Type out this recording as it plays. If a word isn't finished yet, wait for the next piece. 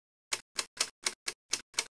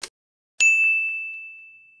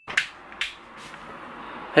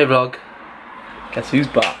Hey vlog, guess who's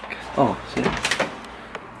back? Oh shit.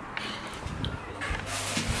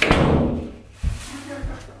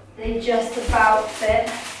 They just about fit.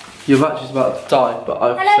 Your battery's about to die, but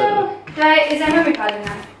I've Hello! Right, is there memory card in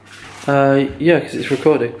there? yeah, because it's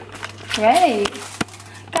recording. Great.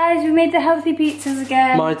 Guys, we made the healthy pizzas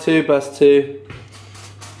again. My two, best two.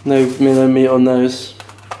 No meat on those.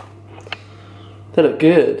 They look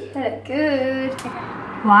good. They look good.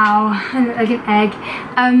 Wow, I look like an egg.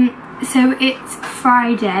 So it's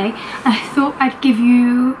Friday. I thought I'd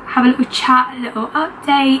have a little chat, a little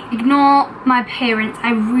update. Ignore my appearance.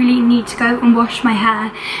 I really need to go and wash my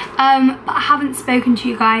hair. But I haven't spoken to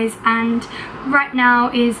you guys, and right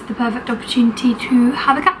now is the perfect opportunity to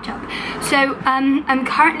have a catch up. So I'm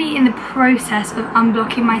currently in the process of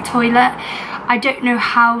unblocking my toilet. I don't know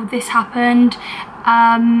how this happened,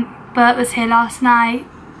 but it was here last night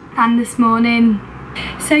and this morning.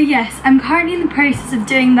 So yes, I'm currently in the process of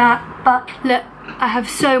doing that, but look, I have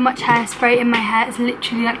so much hairspray in my hair, it's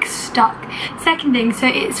literally like stuck. Second thing, so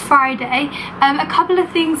it's Friday. A couple of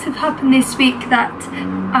things have happened this week that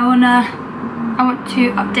I want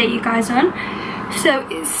to update you guys on. So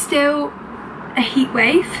it's still a heat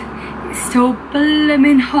wave. It's still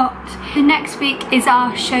blooming hot. The next week is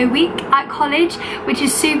our show week at college, which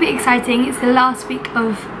is super exciting. It's the last week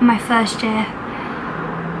of my first year.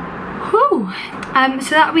 Whew. So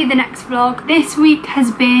that'll be the next vlog. This week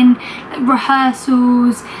has been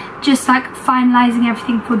rehearsals, just like finalising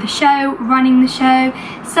everything for the show, running the show,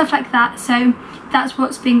 stuff like that. So that's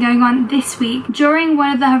what's been going on this week. During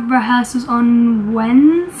one of the rehearsals on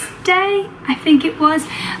Wednesday, I think it was,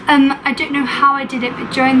 I don't know how I did it,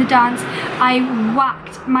 but during the dance I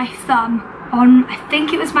whacked my thumb on, I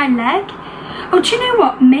think it was my leg. Oh, do you know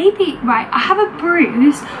what? Maybe, right, I have a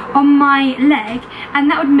bruise on my leg, and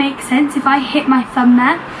that would make sense if I hit my thumb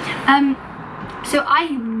there. So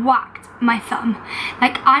I whacked my thumb.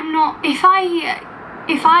 Like, I'm not, if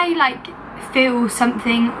I like feel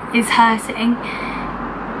something is hurting,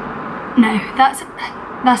 no,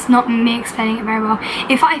 that's not me explaining it very well.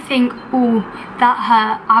 If I think, oh, that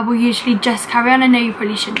hurt, I will usually just carry on. I know you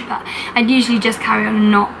probably shouldn't, but I'd usually just carry on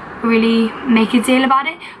and not really make a deal about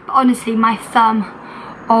it. But honestly, my thumb,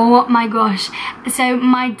 oh my gosh. So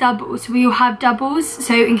my doubles, we all have doubles,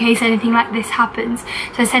 so in case anything like this happens.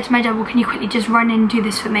 So I said to my double, can you quickly just run in and do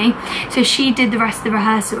this for me? So she did the rest of the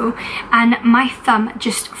rehearsal, and my thumb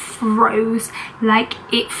just froze. Like,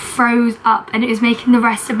 it froze up, and it was making the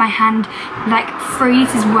rest of my hand like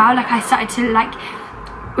freeze as well. Like, I started to, like,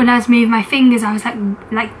 when I was moving my fingers, I was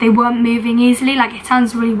like they weren't moving easily. Like, it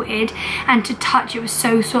sounds really weird, and to touch it was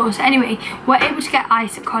so sore. So anyway, we're able to get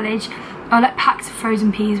ice at college, or like packs of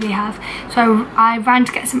frozen peas we have. So I ran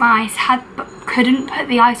to get some ice, but couldn't put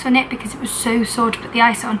the ice on it because it was so sore to put the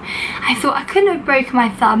ice on. I thought I couldn't have broken my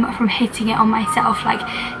thumb from hitting it on myself, like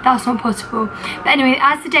that's not possible. But anyway,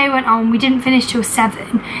 as the day went on, we didn't finish till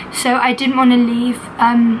 7, so I didn't want to leave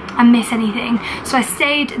and miss anything. So I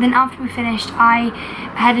stayed, and then after we finished, I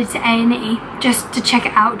headed to A&E just to check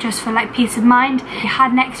it out, just for like peace of mind. I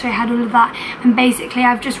had an x-ray, had all of that, and basically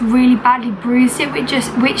I've just really badly bruised it,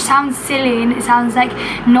 which sounds silly, and it sounds like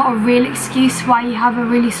not a real excuse why you have a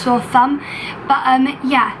really sore thumb. But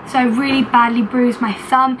yeah, so I really badly bruised my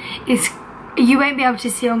thumb. You won't be able to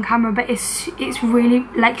see on camera, but it's really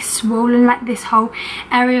like swollen, like this whole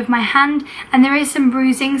area of my hand, and there is some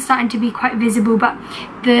bruising starting to be quite visible. But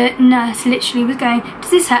the nurse literally was going,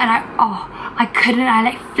 does this hurt? And I couldn't. I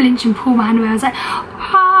like flinch and pull my hand away. I was like,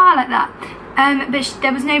 ah, like that. But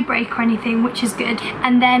there was no break or anything, which is good.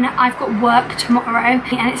 And then I've got work tomorrow,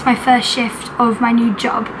 and it's my first shift of my new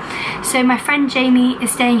job. So my friend Jamie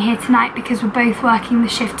is staying here tonight because we're both working the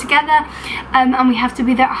shift together, and we have to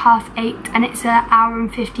be there at 8:30, and it's an hour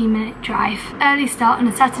and 15-minute drive. Early start on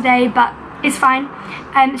a Saturday, but it's fine.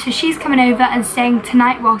 So she's coming over and staying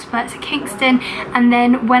tonight whilst Bert's at Kingston, and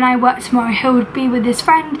then when I work tomorrow, he'll be with his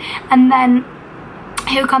friend, and then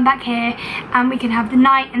he'll come back here and we can have the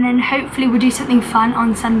night, and then hopefully we'll do something fun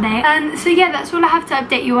on Sunday. So yeah, that's all I have to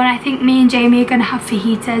update you on. I think me and Jamie are going to have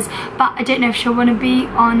fajitas, but I don't know if she'll want to be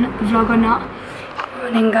on the vlog or not.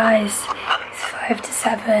 Morning guys, it's 5 to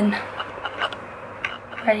 7,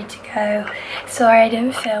 ready to go. Sorry I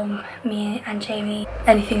didn't film me and Jamie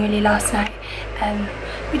anything really last night.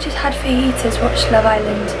 We just had fajitas, watched Love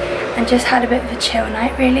Island, and just had a bit of a chill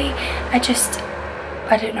night really.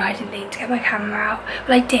 I don't know, I didn't think to get my camera out.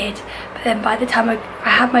 Well, I did, but then by the time I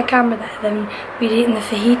had my camera there, then we'd eaten the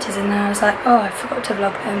fajitas, and then I was like, oh, I forgot to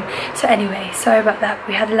vlog them. So anyway, sorry about that.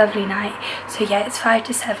 We had a lovely night. So yeah, it's 5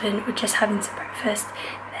 to 7. We're just having some breakfast,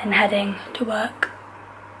 then heading to work.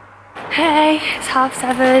 Hey, it's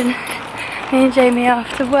 7:30. Me and Jamie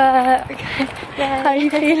after work. How are you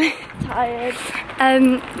feeling? Tired.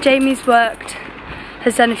 Jamie's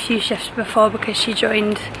has done a few shifts before because she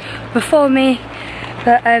joined before me.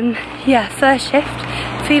 But yeah, first shift,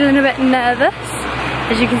 feeling a bit nervous.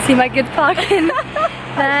 As you can see my good parking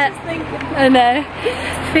there. I know,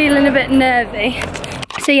 feeling a bit nervy.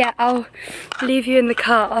 So yeah, I'll leave you in the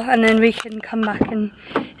car and then we can come back and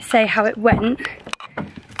say how it went.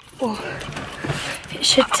 Oh, it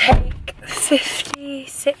should take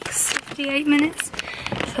 56, 58 minutes,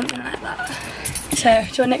 something like that. So,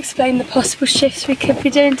 do you want to explain the possible shifts we could be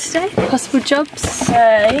doing today? Possible jobs?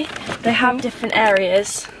 So, they have different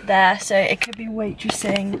areas there, so it could be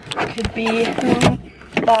waitressing, it could be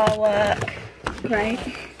bar work, Right.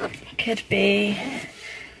 could be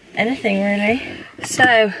anything really.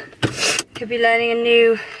 So, could be learning a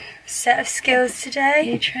new set of skills today.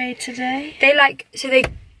 New trade today. So they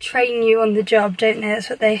train you on the job, don't they? That's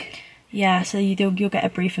what they... Yeah, so you'll get a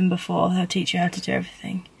briefing before, they'll teach you how to do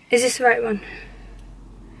everything. Is this the right one?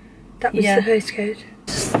 That was the postcode.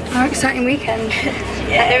 Our exciting weekend.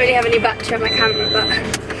 Yeah. I don't really have any battery on my camera, but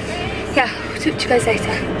yeah, we'll talk to you guys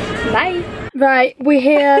later. Bye. Right, we're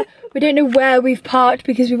here. We don't know where we've parked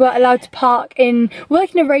because we weren't allowed to park we're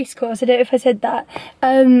like in a race course, I don't know if I said that.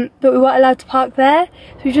 But we weren't allowed to park there.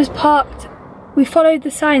 So we just parked, we followed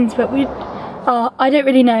the signs, but I don't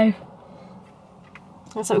really know.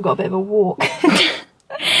 Looks like we've got a bit of a walk.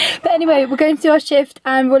 But anyway, we're going to do our shift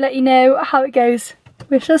and we'll let you know how it goes.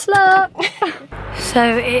 Wish us luck!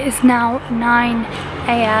 So it is now 9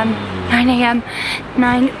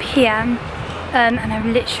 p.m. And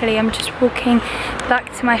I'm just walking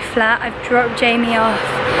back to my flat. I've dropped Jamie off.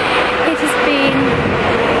 It has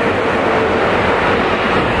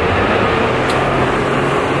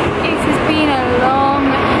been a long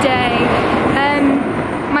day.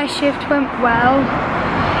 My shift went well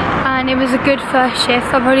and it was a good first shift.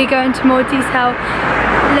 I'll probably go into more detail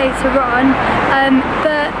later on,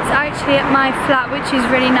 but actually at my flat, which is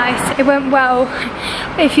really nice, it went well.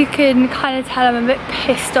 If you can kind of tell, I'm a bit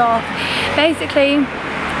pissed off. Basically,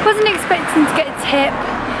 wasn't expecting to get a tip,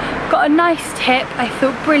 got a nice tip, I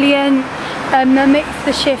thought brilliant, that makes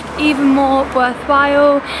the shift even more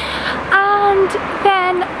worthwhile, and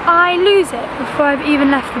then I lose it before I've even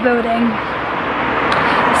left the building.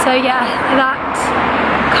 So yeah, that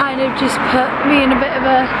kind of just put me in a bit of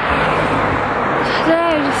a, I don't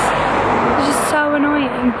know, it's just so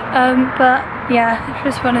annoying. But yeah, it's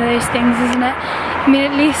just one of those things, isn't it? I mean,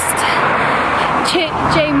 at least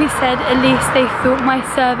Jamie said at least they thought my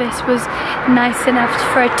service was nice enough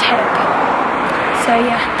for a tip. So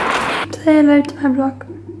yeah. Say hello to my vlog.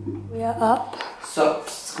 We are up. Sup,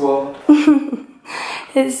 squad?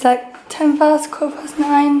 It's like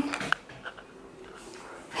 9:10.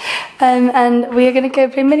 And we are going to go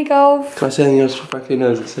play mini golf. Can I say anything else for Frankie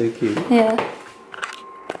knows? It's so cute. Yeah.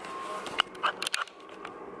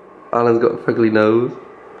 Alan's got a freckly nose.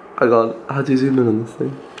 How do you zoom in on this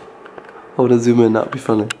thing? I want to zoom in, that'd be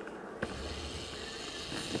funny.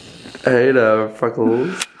 Hey there,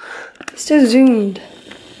 freckles. Still zoomed.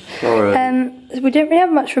 Alright. We didn't really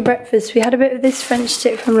have much for breakfast. We had a bit of this French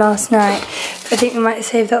stick from last night. I think we might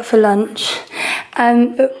save that for lunch.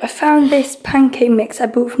 But I found this pancake mix I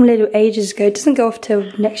bought from Lidl ages ago. It doesn't go off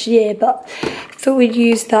till next year, but I thought we'd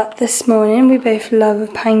use that this morning. We both love a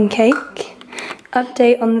pancake.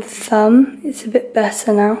 Update on the thumb. It's a bit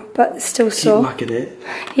better now, but it's still sore. Keep whacking it.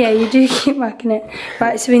 Yeah, you do keep whacking it.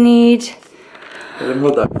 Right, so we need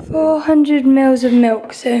 400 mils of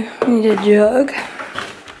milk, so we need a jug.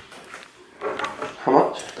 How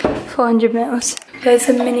much? 400 mils. There's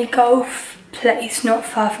a mini golf place not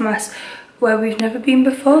far from us where we've never been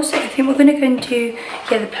before, so I think we're going to go and do,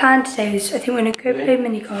 the plan today is I think we're going to go play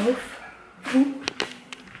mini golf. Ooh.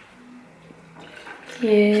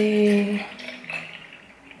 Yeah.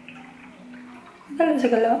 That looks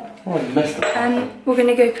like a lot. Oh, you messed up. We're going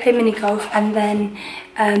to go play mini golf and then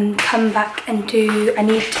come back and do, I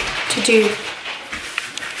need to do,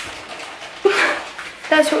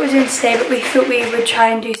 that's what we're doing today, but we thought we would try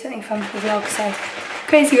and do something fun for the vlog, so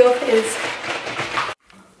crazy golf it is.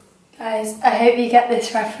 Guys, I hope you get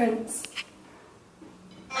this reference.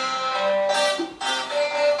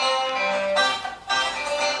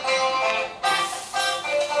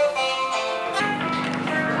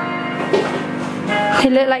 They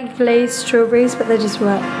look like glazed strawberries, but they're just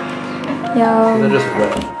wet. Yum. They're just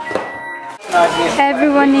wet.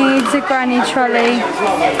 Everyone needs a granny trolley.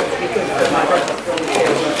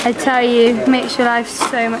 I tell you, makes your life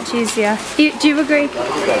so much easier. Do you agree?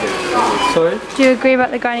 Sorry? Do you agree about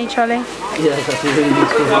the granny trolley? Yeah, that's really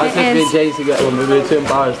useful. I said me and Jay to get one, but we were too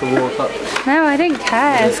embarrassed to walk up. No, I don't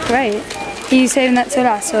care. It's great. Are you saving that till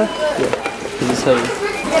last or? Yeah. Is it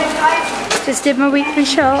 7? Just did my weekly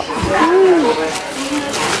shop.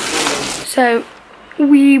 So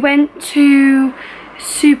we went to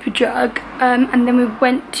Superdrug and then we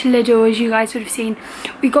went to Lidl, as you guys would have seen.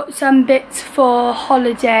 We got some bits for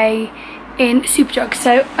holiday in Superdrug,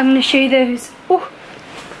 so I'm going to show you those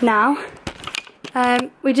now.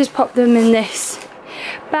 We just popped them in this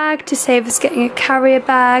bag to save us getting a carrier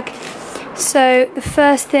bag. So the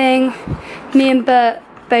first thing, me and Bert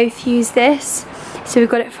both use this, so we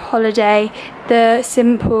got it for holiday, the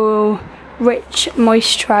Simple Rich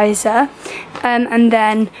Moisturiser, and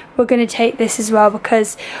then we're going to take this as well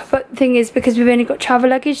because, but the thing is, because we've only got travel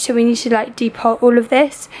luggage, so we need to like depot all of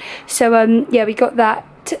this. So yeah, we got that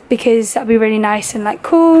because that'd be really nice and like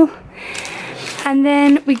cool. And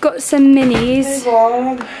then we got some minis. Hey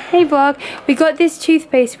vlog. Hey vlog. We got this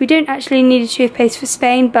toothpaste. We don't actually need a toothpaste for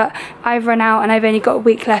Spain, but I've run out and I've only got a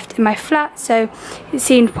week left in my flat, so it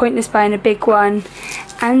seemed pointless buying a big one.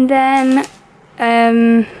 And then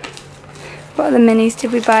what other minis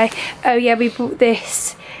did we buy? Oh yeah, we bought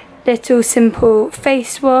this little simple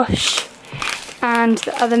face wash, and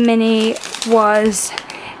the other mini was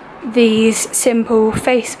these simple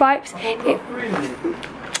face wipes.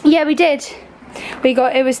 Yeah, we did. We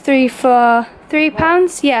got, it was 3 for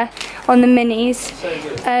 £3, yeah, on the minis.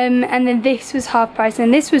 And then this was half price,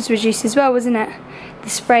 and this was reduced as well, wasn't it? The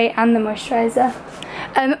spray and the moisturiser.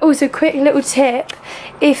 Also, quick little tip,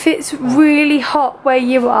 if it's really hot where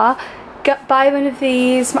you are, buy one of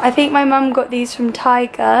these. I think my mum got these from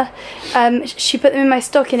Tiger. She put them in my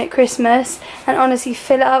stocking at Christmas, and honestly,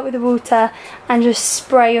 fill it up with the water and just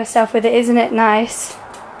spray yourself with it. Isn't it nice?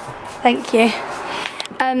 Thank you.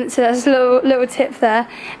 So that's a little tip there.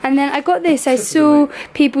 And then I got this, I saw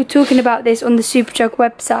people talking about this on the Superdrug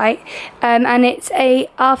website, and it's a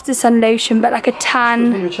after sun lotion, but like a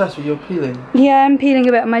tan. On your chest, but you're peeling. Yeah, I'm peeling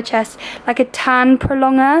a bit on my chest, like a tan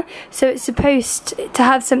prolonger. So it's supposed to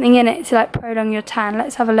have something in it to like prolong your tan.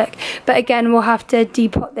 Let's have a look. But again, we'll have to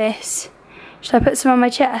depot this. Should I put some on my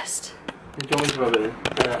chest? Do you want me to rub it in?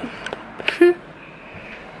 Yeah.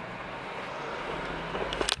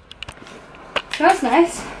 Smells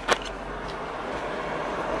nice.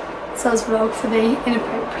 Sounds vlog for the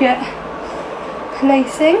inappropriate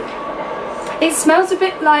placing. It smells a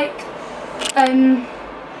bit like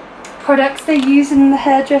products they use in the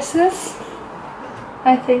hairdressers,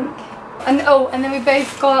 I think. And oh, and then we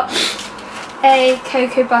both got a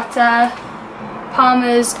cocoa butter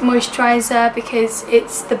Palmer's moisturiser because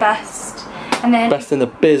it's the best. And then best in the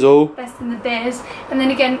bizzle. Best in the biz. And then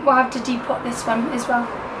again, we'll have to depot this one as well.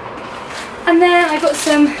 And then I got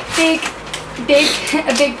some a big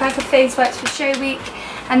pack of face wipes for show week.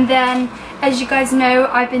 And then, as you guys know,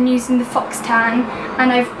 I've been using the Fox Tan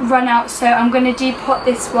and I've run out, so I'm going to depot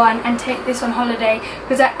this one and take this on holiday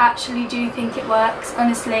because I actually do think it works,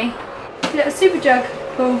 honestly. Little Superdrug.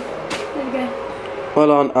 Cool. There we go.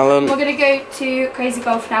 Well on, Alan. We're going to go to Crazy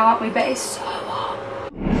Golf now, aren't we? But it's so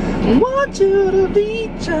hot. Want you to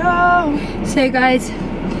reach out. So guys,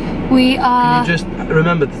 we are... Can you just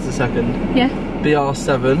remember this a second? Yeah.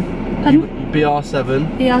 BR7. Pardon?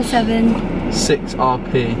 BR7. BR7.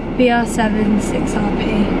 6RP. BR7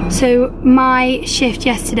 6RP. So my shift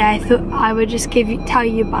yesterday, I thought I would just tell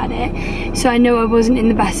you about it. So I know I wasn't in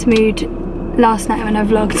the best mood last night when I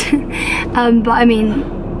vlogged. But I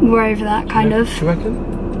mean, we're over that kind of. Do you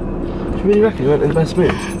reckon? Do you really reckon you weren't in the best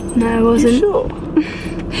mood? No, I wasn't. Are you sure?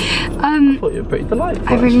 I thought you were pretty delightful.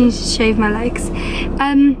 I really need to shave my legs.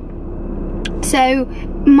 So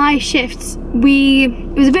my shifts,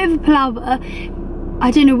 it was a bit of a palaver.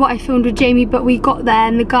 I don't know what I filmed with Jamie, but we got there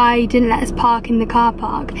and the guy didn't let us park in the car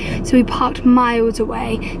park, so we parked miles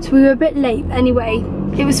away, so we were a bit late. Anyway,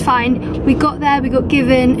 it was fine. We got there, we got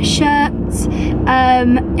given shirts,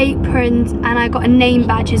 aprons, and I got a name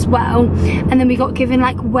badge as well, and then we got given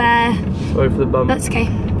like where... Sorry for the bum. That's okay.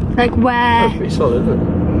 Like where... That's pretty solid, isn't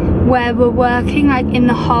it? Where we're working, like in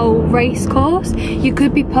the whole race course. You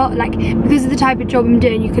could be put, like, because of the type of job I'm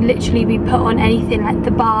doing, you could literally be put on anything, like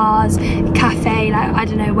the bars, cafe, like I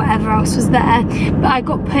don't know, whatever else was there. But I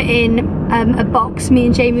got put in a box. Me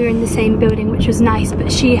and Jamie were in the same building, which was nice, but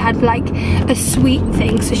she had like a suite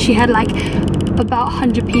thing, so she had like about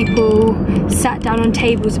 100 people sat down on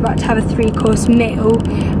tables about to have a 3-course meal,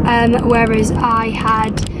 whereas I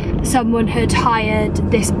had... someone had hired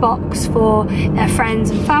this box for their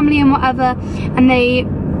friends and family and whatever, and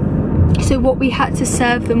so what we had to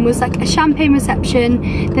serve them was like a champagne reception,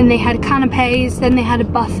 then they had canapes, then they had a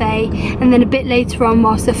buffet, and then a bit later on,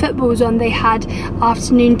 whilst the football was on, they had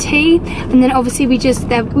afternoon tea, and then obviously we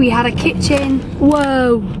had a kitchen.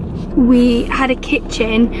 Whoa, we had a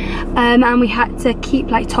kitchen and we had to keep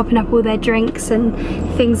like topping up all their drinks and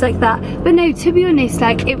things like that. But no, to be honest,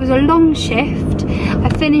 like it was a long shift. I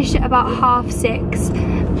finished at about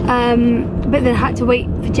 6:30, but then had to wait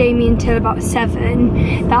for Jamie until about 7.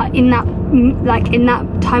 In that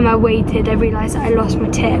time I waited, I realised that I lost my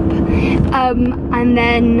tip, and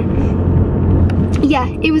then yeah,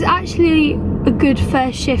 it was actually a good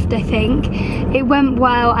first shift. I think it went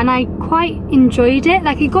well and I quite enjoyed it.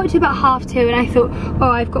 Like it got to about 2:30 and I thought,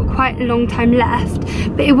 oh, I've got quite a long time left,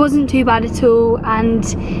 but it wasn't too bad at all, and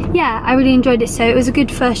yeah, I really enjoyed it. So it was a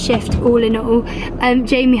good first shift all in all.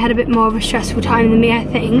 Jamie had a bit more of a stressful time than me, I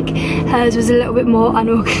think. Hers was a little bit more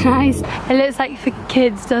unorganised. It looks like for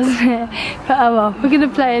kids, doesn't it? But oh well, we're gonna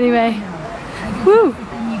play anyway. Woo!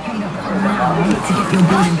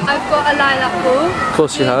 I've got a lilac ball. Of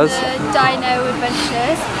course she has. Dino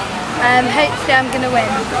Adventures. Hopefully I'm going to win.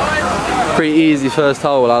 Pretty easy first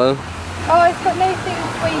hole, Alan. Oh, it's got no thing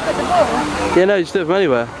where you put the ball? Yeah, no, just do it from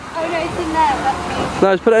anywhere. Oh no, it's in there. That's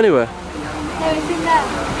No, just put it anywhere. no, it's in there.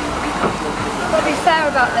 Got to be fair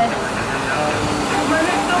about this.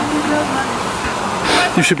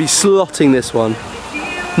 You should be slotting this one.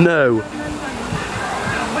 No.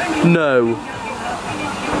 No.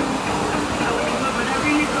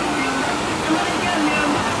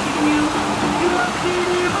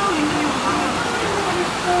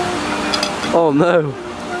 Oh no.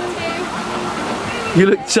 You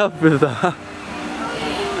look chuffed with that.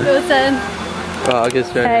 Your turn. Right, I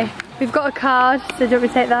guess so. Okay, we've got a card, so do you want me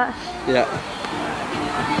to take that? Yeah.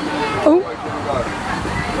 Oh.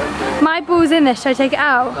 My ball's in this, should I take it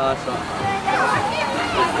out? No, that's not.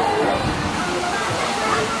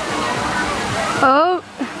 Oh.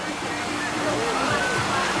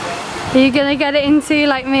 Are you gonna get it into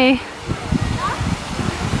like me?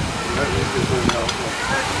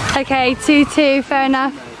 Okay, 2-2, fair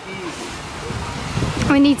enough.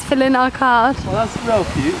 We need to fill in our card. Well, that's real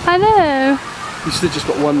cute. I know. You should have just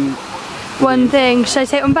got one. One thing. Should I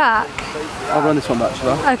take one back? I'll run this one back, shall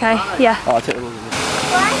I? Okay, yeah. Oh, I'll take the one.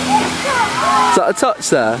 Is that a touch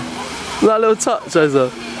there? That little touch,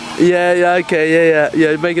 Rosa? Yeah, okay,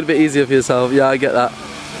 yeah. Make it a bit easier for yourself. Yeah, I get that.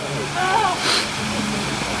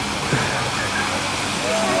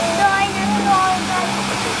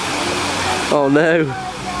 Oh no.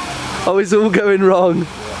 Oh, it's all going wrong.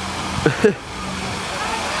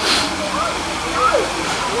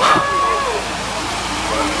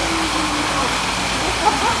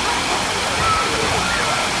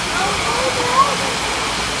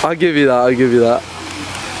 I'll give you that.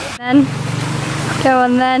 Then, go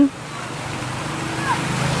on then.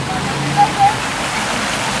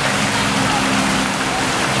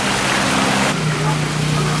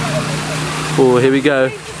 Oh, here we go.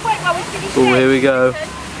 Oh, here we go.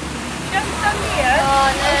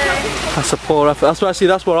 That's a poor effort.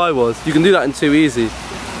 That's where I was. You can do that in 2 easy.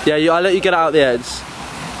 Yeah, I let you get out the edge.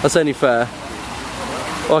 That's only fair.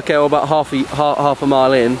 Okay, well, about half a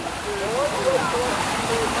mile in.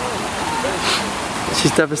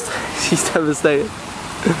 She's devastated. She's devastated.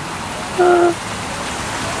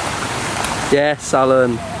 Yes,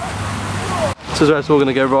 Alan. This is where it's all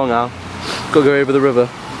gonna go wrong now. Gotta go over the river.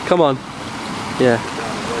 Come on. Yeah.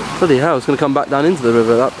 Bloody hell, it's gonna come back down into the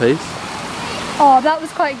river at that pace. Oh, that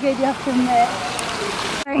was quite good, you have to admit.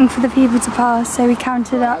 Waiting for the people to pass, so we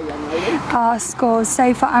counted up our scores.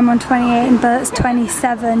 So far I'm on 28 and Bert's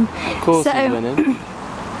 27. Of course he's winning.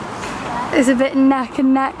 It's a bit neck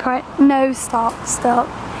and neck, right? No, stop. A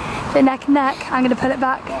bit neck and neck. I'm gonna pull it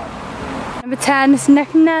back. Number 10, it's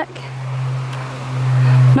neck and neck.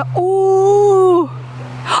 No, ooh!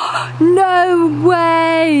 No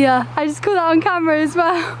way! I just caught that on camera as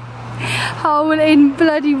well. Hole in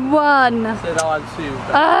bloody 1. So that one too.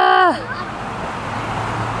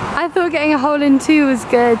 I thought getting a hole in 2 was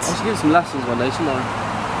good. I should give some lessons one day, shouldn't I?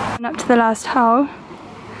 And up to the last hole.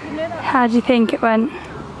 How do you think it went?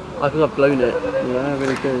 I think I've blown it. Yeah,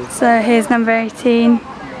 really good. So here's number 18. I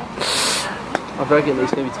reckon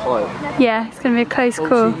it's going to be tight. Yeah, it's going to be a close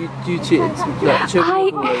call. So you cheated.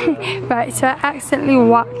 Right, so I accidentally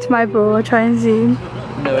whacked my ball. Try and zoom.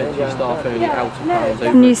 No entry staff only, out of bounds.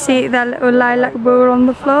 Can you see that little lilac ball on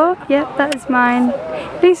the floor? Yep, that is mine.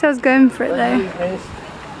 At least I was going for it though.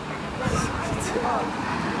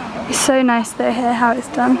 It's so nice though here how it's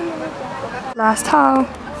done. Last hole.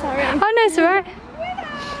 Sorry. Oh no, it's alright.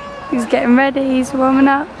 He's getting ready, he's warming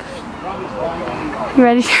up. You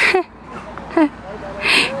ready?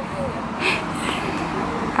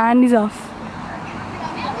 And he's off.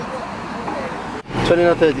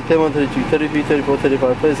 29, 30, 31, 32, 33, 34,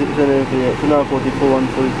 35, 36, 37, 38, 39, 40, 41,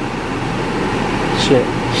 40. Shit.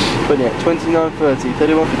 28, 29, 30,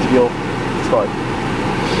 31, 50 bill. It's fine.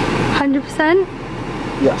 100%?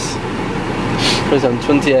 Yes. 27,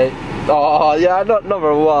 28. Oh, yeah, not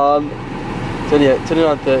number 1. 28,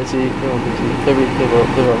 29, 30, 31, 50,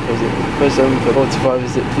 37, 45,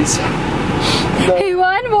 is it, please? No. Who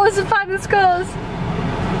won? What was the final scores?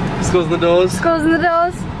 Scores on the doors. Scores on the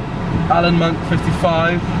doors. Alan Monk,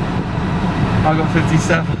 55. I got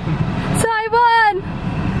 57. So I won!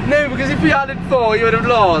 No, because if you added 4, you would have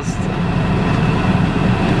lost.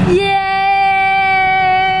 Yay!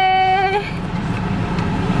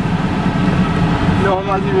 No, I'm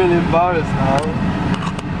actually really embarrassed now.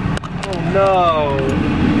 Oh no!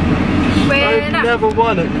 I've never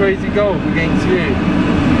won at Crazy Golf against you.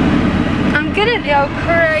 I'm good at the old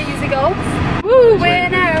Crazy Golf. Woo!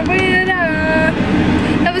 Winner, winner!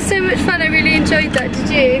 That was so much fun, I really enjoyed that, did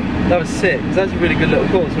you? That was sick. It was actually a really good little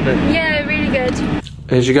course, wasn't it? Yeah, really good.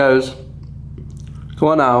 Here she goes. Come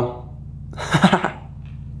on now.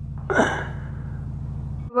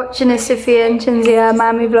 Watching a Sophia and Chinzia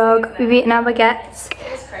Miami vlog. We've eaten our baguettes.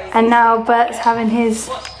 And now Bert's having his...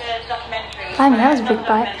 Blimey, that was a big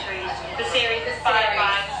bite. The series inspired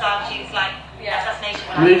by Versace's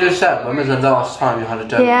assassination. You just said, when was the last time you had a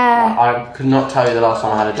donut? Yeah. I could not tell you the last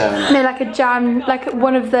time I had a donut. No, like a jam, like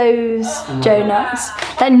one of those donuts.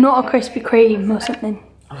 Like not a Krispy Kreme or something.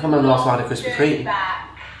 I can't remember the last time I had a Krispy Kreme.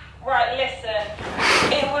 Right, listen.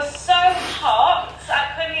 It was so hot, I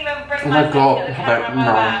couldn't even bring my face to the camera on my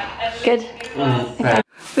back. Good. Okay.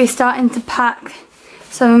 We're starting to pack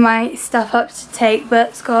some of my stuff up to take.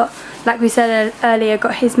 Bert's got, like we said earlier,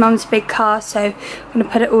 got his mum's big car, so I'm going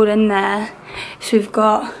to put it all in there. So we've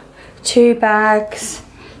got 2 bags,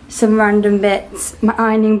 some random bits, my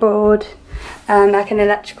ironing board, like an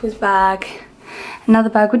electricals bag, another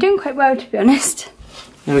bag. We're doing quite well, to be honest.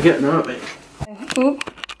 Yeah, we're getting there, aren't we? Ooh,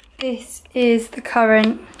 this is the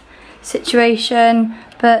current situation.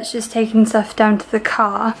 Bert's just taking stuff down to the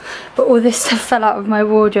car, but all this stuff fell out of my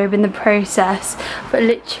wardrobe in the process. But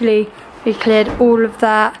literally, we cleared all of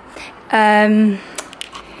that.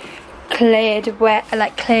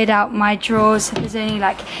 Cleared out my drawers, so there's only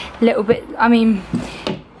like a little bit, I mean,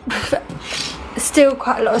 still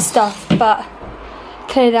quite a lot of stuff, but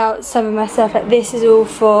cleared out some of my stuff. Like this is all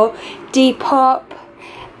for Depop,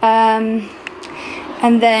 and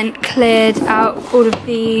then cleared out all of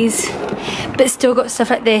these, but still got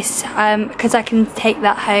stuff like this because I can take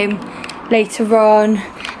that home later on.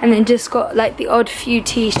 And then just got like the odd few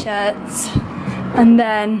t-shirts, and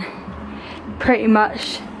then pretty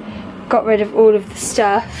much got rid of all of the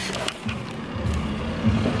stuff.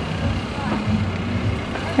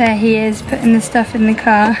 There he is, putting the stuff in the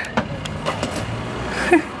car.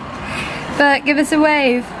 But give us a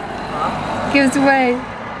wave. Give us a wave.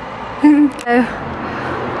 So,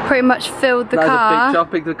 pretty much filled the car. How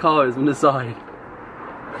big the car is on the side.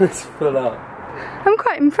 It's full up. I'm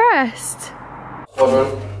quite impressed.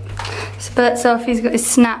 Well, So Bert's off, he's got his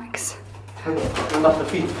snacks. enough to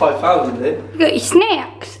feed 5,000, is it? You got your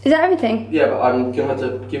snacks? Is that everything? Yeah, but I'm gonna have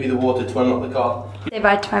to give you the water to unlock the car. Say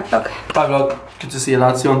bye to my vlog. Bye vlog. Good to see you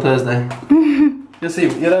lads. See you on Thursday. You'll see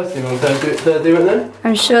me on Thursday, won't they?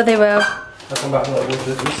 I'm sure they will. I'll come back and let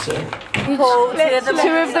water this soon. 2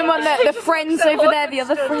 of them on the friends over there, the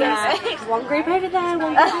other friends. One group over there,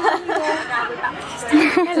 one group over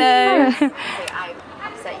there. Hello. I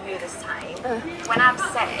upset you this time. When I'm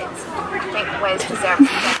upset, it's always deserved.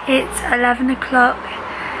 It's 11 o'clock.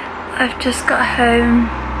 I've just got home.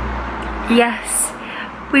 Yes,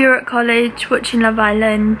 we were at college watching Love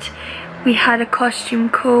Island. We had a costume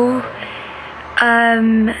call.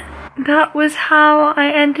 That was how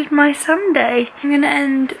I ended my Sunday. I'm gonna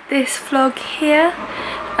end this vlog here.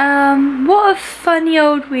 What a funny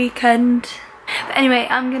old weekend. But anyway,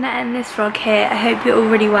 I'm gonna end this vlog here. I hope you're all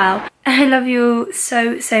really well. I love you all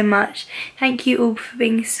so much. Thank you all for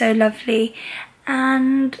being so lovely,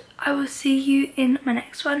 and I will see you in my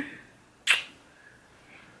next one.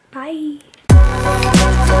 Bye.